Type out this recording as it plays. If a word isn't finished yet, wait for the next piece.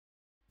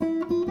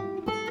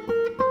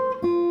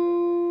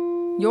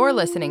You're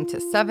listening to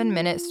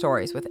 7-Minute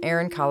Stories with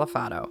Aaron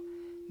Califato.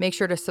 Make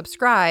sure to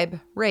subscribe,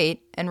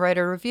 rate, and write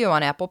a review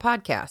on Apple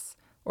Podcasts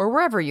or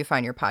wherever you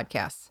find your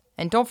podcasts.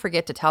 And don't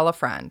forget to tell a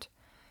friend.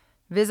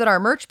 Visit our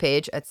merch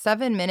page at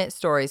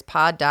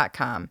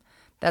 7minutestoriespod.com.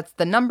 That's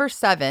the number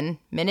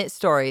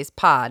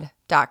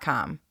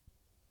 7minutestoriespod.com.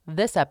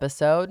 This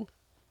episode,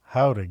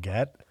 how to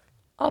get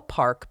a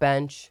park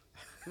bench.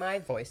 My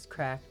voice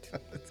cracked.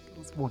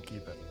 We'll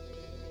keep it.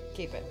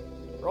 Keep it.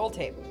 Roll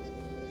tape.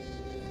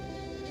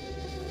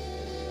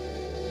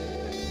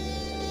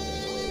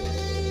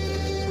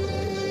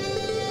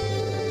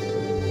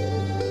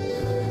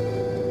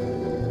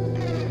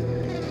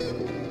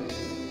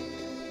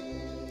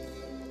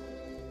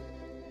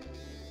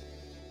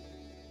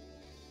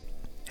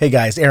 Hey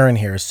guys, Aaron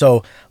here.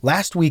 So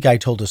last week I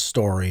told a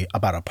story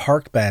about a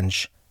park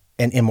bench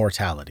and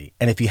immortality.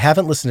 And if you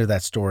haven't listened to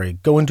that story,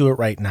 go and do it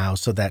right now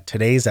so that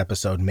today's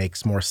episode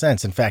makes more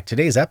sense. In fact,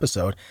 today's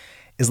episode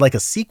is like a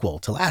sequel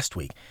to last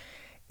week.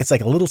 It's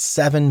like a little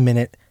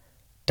 7-minute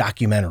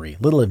documentary,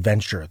 little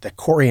adventure that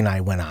Corey and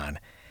I went on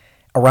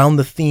around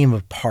the theme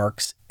of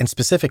parks and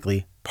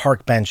specifically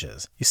park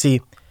benches. You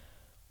see,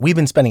 we've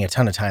been spending a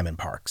ton of time in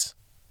parks,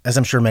 as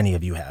I'm sure many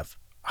of you have,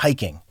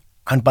 hiking,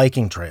 on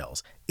biking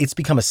trails. It's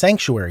become a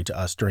sanctuary to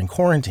us during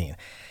quarantine.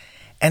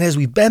 And as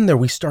we've been there,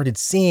 we started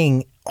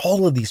seeing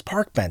all of these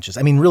park benches.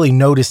 I mean, really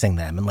noticing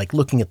them and like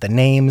looking at the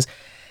names.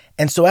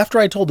 And so after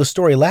I told the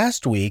story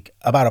last week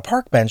about a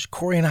park bench,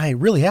 Corey and I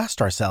really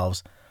asked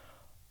ourselves,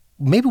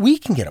 maybe we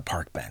can get a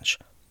park bench.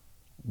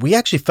 We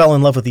actually fell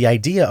in love with the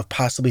idea of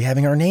possibly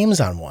having our names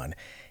on one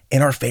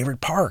in our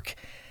favorite park.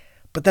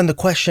 But then the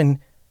question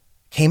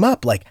came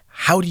up, like,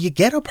 how do you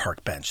get a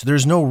park bench?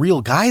 There's no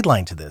real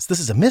guideline to this. This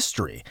is a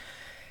mystery.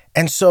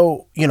 And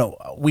so,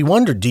 we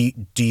wondered, do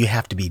you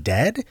have to be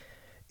dead?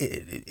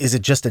 Is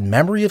it just in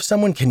memory of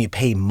someone? Can you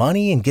pay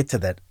money and get to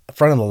the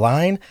front of the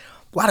line?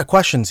 A lot of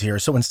questions here.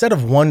 So instead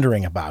of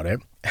wondering about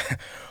it,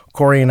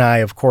 Corey and I,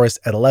 of course,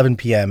 at 11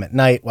 p.m. at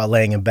night while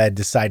laying in bed,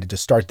 decided to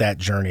start that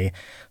journey,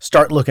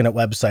 start looking at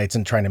websites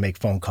and trying to make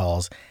phone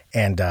calls.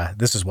 And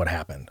this is what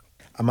happened.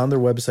 I'm on their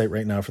website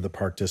right now for the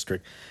Park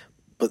District,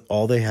 but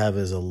all they have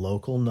is a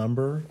local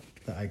number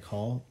that I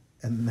call.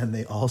 And then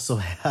they also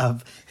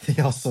have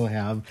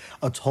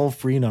a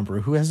toll-free number.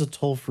 Who has a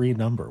toll-free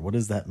number? What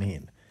does that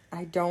mean?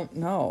 I don't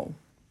know.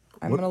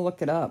 I'm going to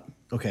look it up.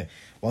 Okay.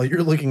 While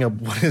you're looking up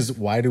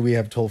why do we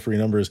have toll-free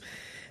numbers,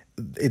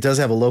 it does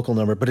have a local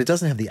number, but it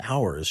doesn't have the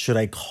hours. Should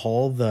I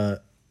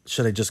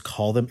just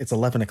call them? It's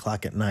 11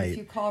 o'clock at night. If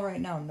you call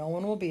right now, no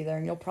one will be there,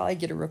 and you'll probably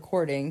get a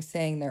recording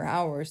saying their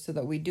hours so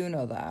that we do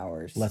know the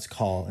hours. Let's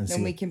call and see.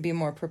 Then we can be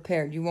more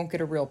prepared. You won't get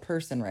a real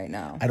person right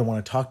now. I don't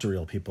want to talk to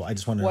real people. I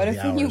just want to know the hours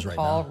right now. What if when you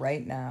call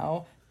right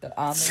now,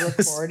 on the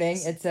recording,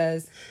 it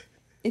says,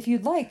 if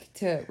you'd like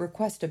to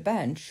request a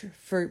bench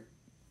for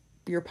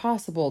your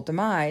possible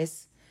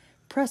demise,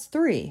 press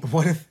 3.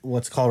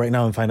 Let's call right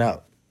now and find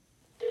out.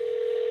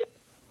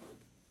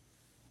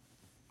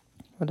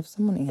 What if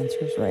someone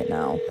answers right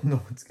now? No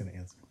one's going to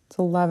answer. It's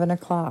 11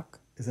 o'clock.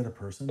 Is it a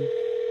person?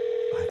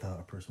 I thought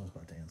a person was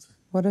about to answer.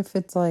 What if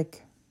it's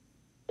like...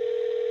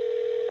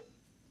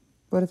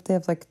 What if they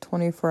have like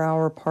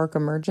 24-hour park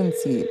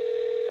emergency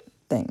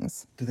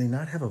things? Do they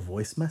not have a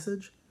voice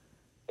message?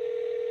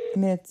 I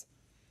mean, it's...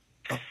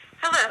 Oh.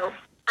 Hello.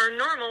 Our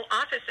normal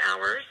office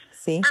hours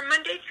are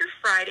Monday through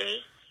Friday,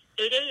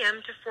 8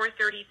 a.m. to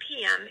 4:30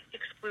 p.m.,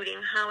 excluding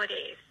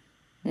holidays.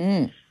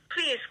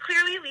 Please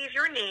clearly leave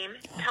your name,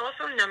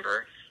 telephone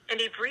number,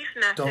 and a brief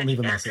message. Don't leave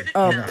a after message.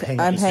 the tone.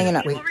 I'm hanging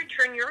up. We will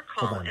return your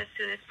call as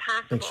soon as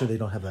possible. Make sure they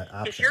don't have that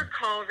option. If your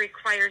call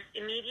requires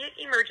immediate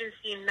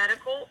emergency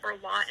medical or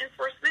law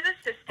enforcement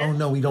assistance, oh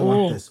no, we don't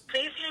want this.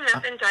 Please hang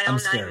up and dial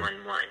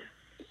 911.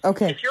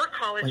 Okay. If your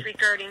call is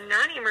regarding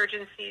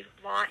non-emergency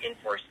law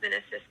enforcement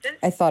assistance,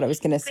 I thought it was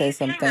going to say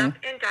something. Hang up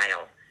and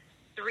dial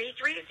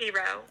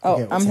 330.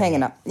 Oh, I'm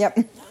hanging up. Yep.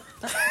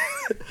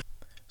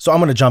 So I'm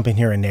going to jump in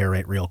here and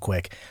narrate real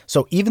quick.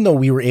 So even though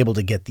we were able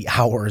to get the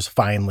hours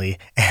finally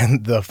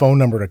and the phone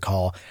number to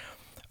call,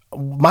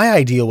 my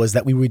idea was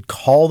that we would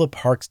call the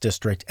Parks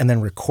District and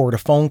then record a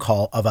phone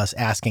call of us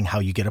asking how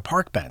you get a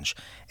park bench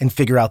and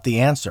figure out the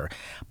answer.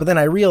 But then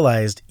I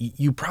realized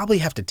you probably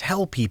have to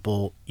tell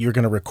people you're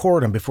going to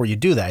record them before you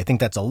do that. I think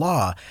that's a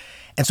law.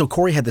 And so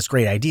Corey had this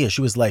great idea.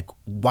 She was like,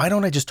 why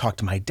don't I just talk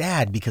to my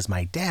dad? Because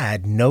my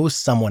dad knows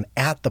someone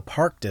at the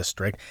Park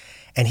District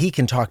and he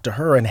can talk to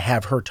her and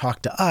have her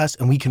talk to us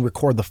and we can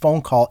record the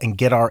phone call and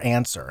get our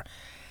answer.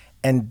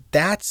 And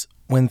that's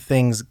when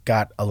things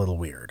got a little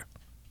weird.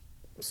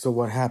 So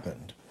what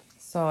happened?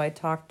 So I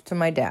talked to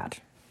my dad.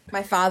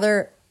 My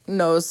father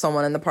knows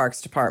someone in the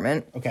Parks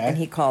Department. Okay. And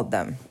he called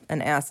them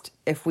and asked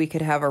if we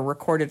could have a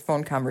recorded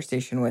phone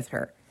conversation with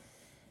her.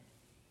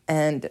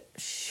 And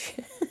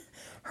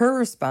her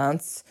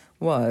response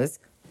was,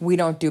 we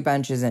don't do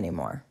benches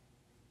anymore.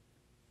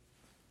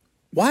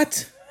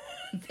 What?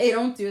 They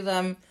don't do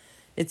them.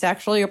 It's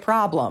actually a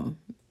problem.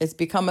 It's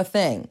become a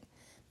thing.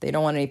 They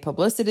don't want any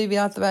publicity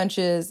about the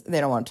benches. They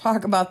don't want to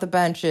talk about the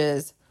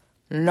benches.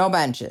 no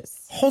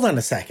benches. Hold on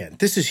a second.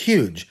 This is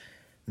huge.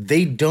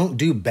 They don't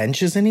do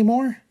benches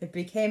anymore? It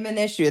became an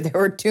issue. There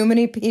were too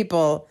many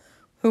people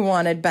who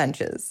wanted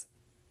benches.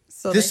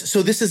 So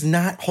this is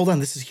not, hold on,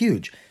 this is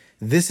huge.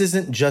 This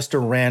isn't just a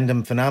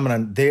random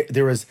phenomenon.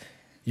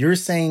 You're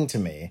saying to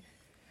me,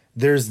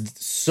 there's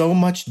so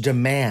much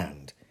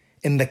demand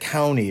in the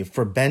county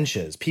for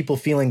benches, people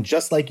feeling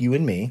just like you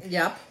and me,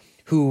 yep,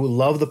 who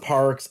love the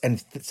parks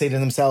and say to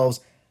themselves,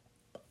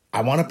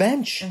 I want a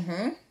bench.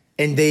 Mm-hmm.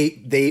 And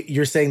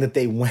you're saying that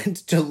they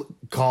went to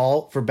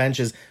call for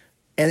benches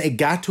and it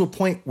got to a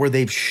point where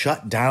they've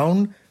shut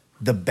down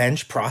the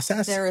bench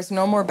process? There is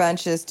no more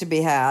benches to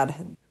be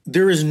had.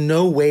 There is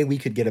no way we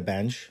could get a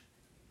bench.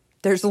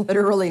 There's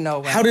literally no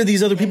way. How did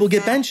these other people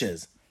get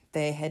benches?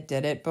 They had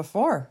did it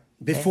before.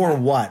 Before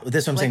what?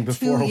 That's what I'm saying.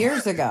 Before 2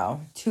 years ago.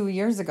 2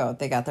 years ago,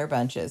 they got their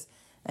benches.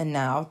 And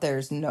now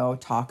there's no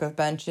talk of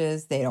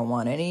benches. They don't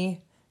want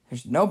any.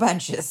 There's no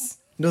benches.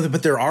 No,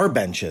 but there are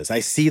benches.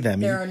 I see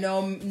them. There are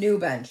no new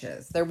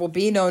benches. There will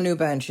be no new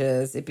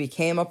benches. It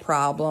became a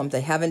problem.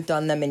 They haven't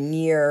done them in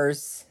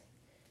years.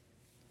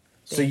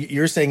 So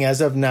you're saying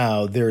as of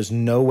now, there's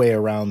no way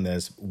around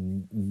this.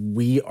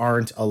 We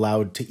aren't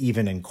allowed to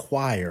even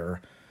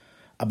inquire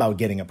about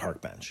getting a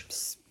park bench.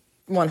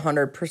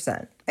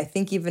 100%. I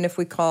think even if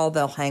we call,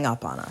 they'll hang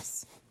up on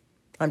us.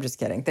 I'm just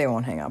kidding. They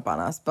won't hang up on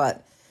us,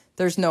 but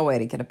there's no way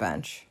to get a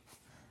bench.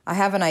 I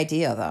have an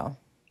idea, though.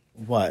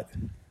 What?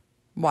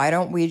 Why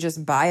don't we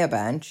just buy a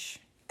bench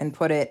and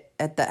put it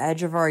at the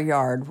edge of our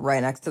yard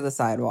right next to the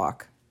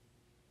sidewalk?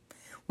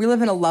 We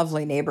live in a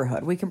lovely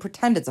neighborhood. We can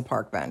pretend it's a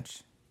park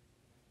bench.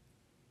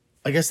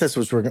 I guess that's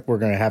what we're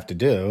going to have to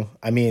do.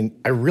 I mean,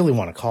 I really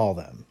want to call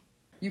them.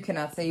 You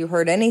cannot say you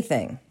heard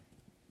anything.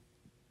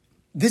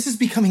 This is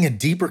becoming a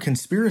deeper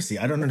conspiracy.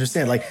 I don't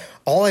understand. Like,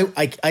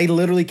 I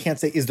literally can't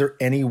say, is there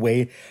any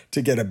way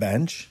to get a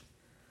bench?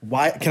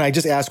 Why? Can I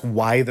just ask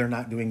why they're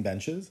not doing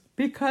benches?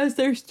 Because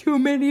there's too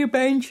many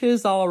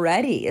benches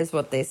already, is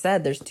what they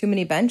said. There's too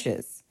many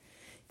benches.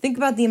 Think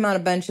about the amount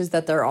of benches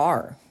that there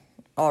are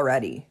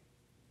already.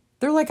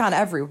 They're like on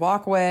every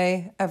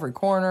walkway, every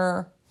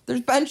corner.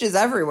 There's benches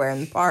everywhere in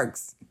the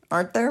parks,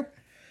 aren't there?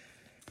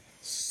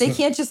 They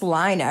can't just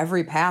line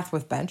every path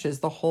with benches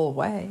the whole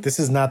way. This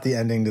is not the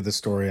ending to the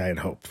story I had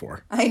hoped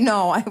for. I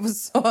know.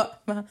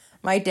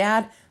 My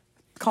dad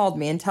called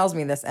me and tells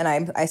me this, and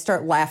I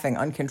start laughing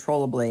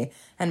uncontrollably.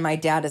 And my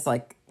dad is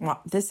like,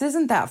 well, this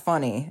isn't that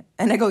funny.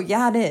 And I go,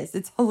 yeah, it is.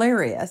 It's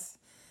hilarious.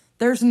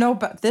 This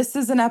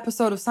is an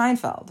episode of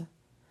Seinfeld.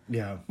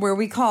 Yeah. Where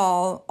we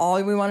call,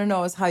 all we want to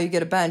know is how you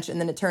get a bench.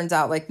 And then it turns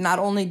out, like, not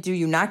only do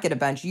you not get a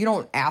bench, you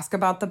don't ask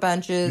about the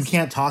benches. You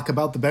can't talk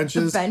about the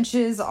benches. The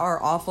benches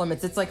are off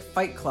limits. It's like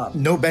Fight Club.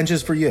 No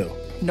benches for you.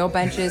 No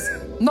benches.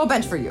 No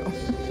bench for you.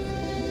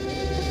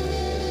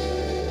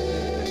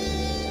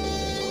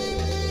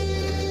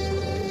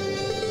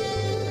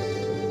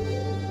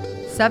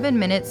 Seven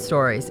Minute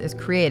Stories is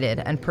created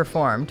and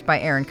performed by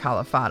Aaron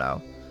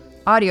Califato.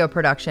 Audio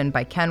production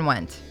by Ken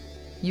Wendt.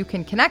 You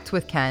can connect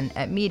with Ken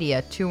at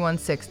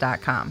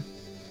media216.com.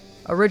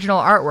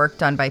 Original artwork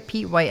done by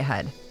Pete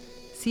Whitehead.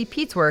 See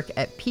Pete's work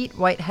at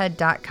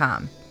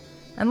petewhitehead.com.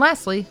 And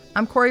lastly,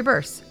 I'm Corey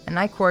Burse, and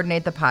I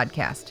coordinate the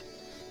podcast.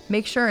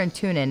 Make sure and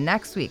tune in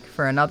next week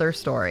for another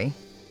story.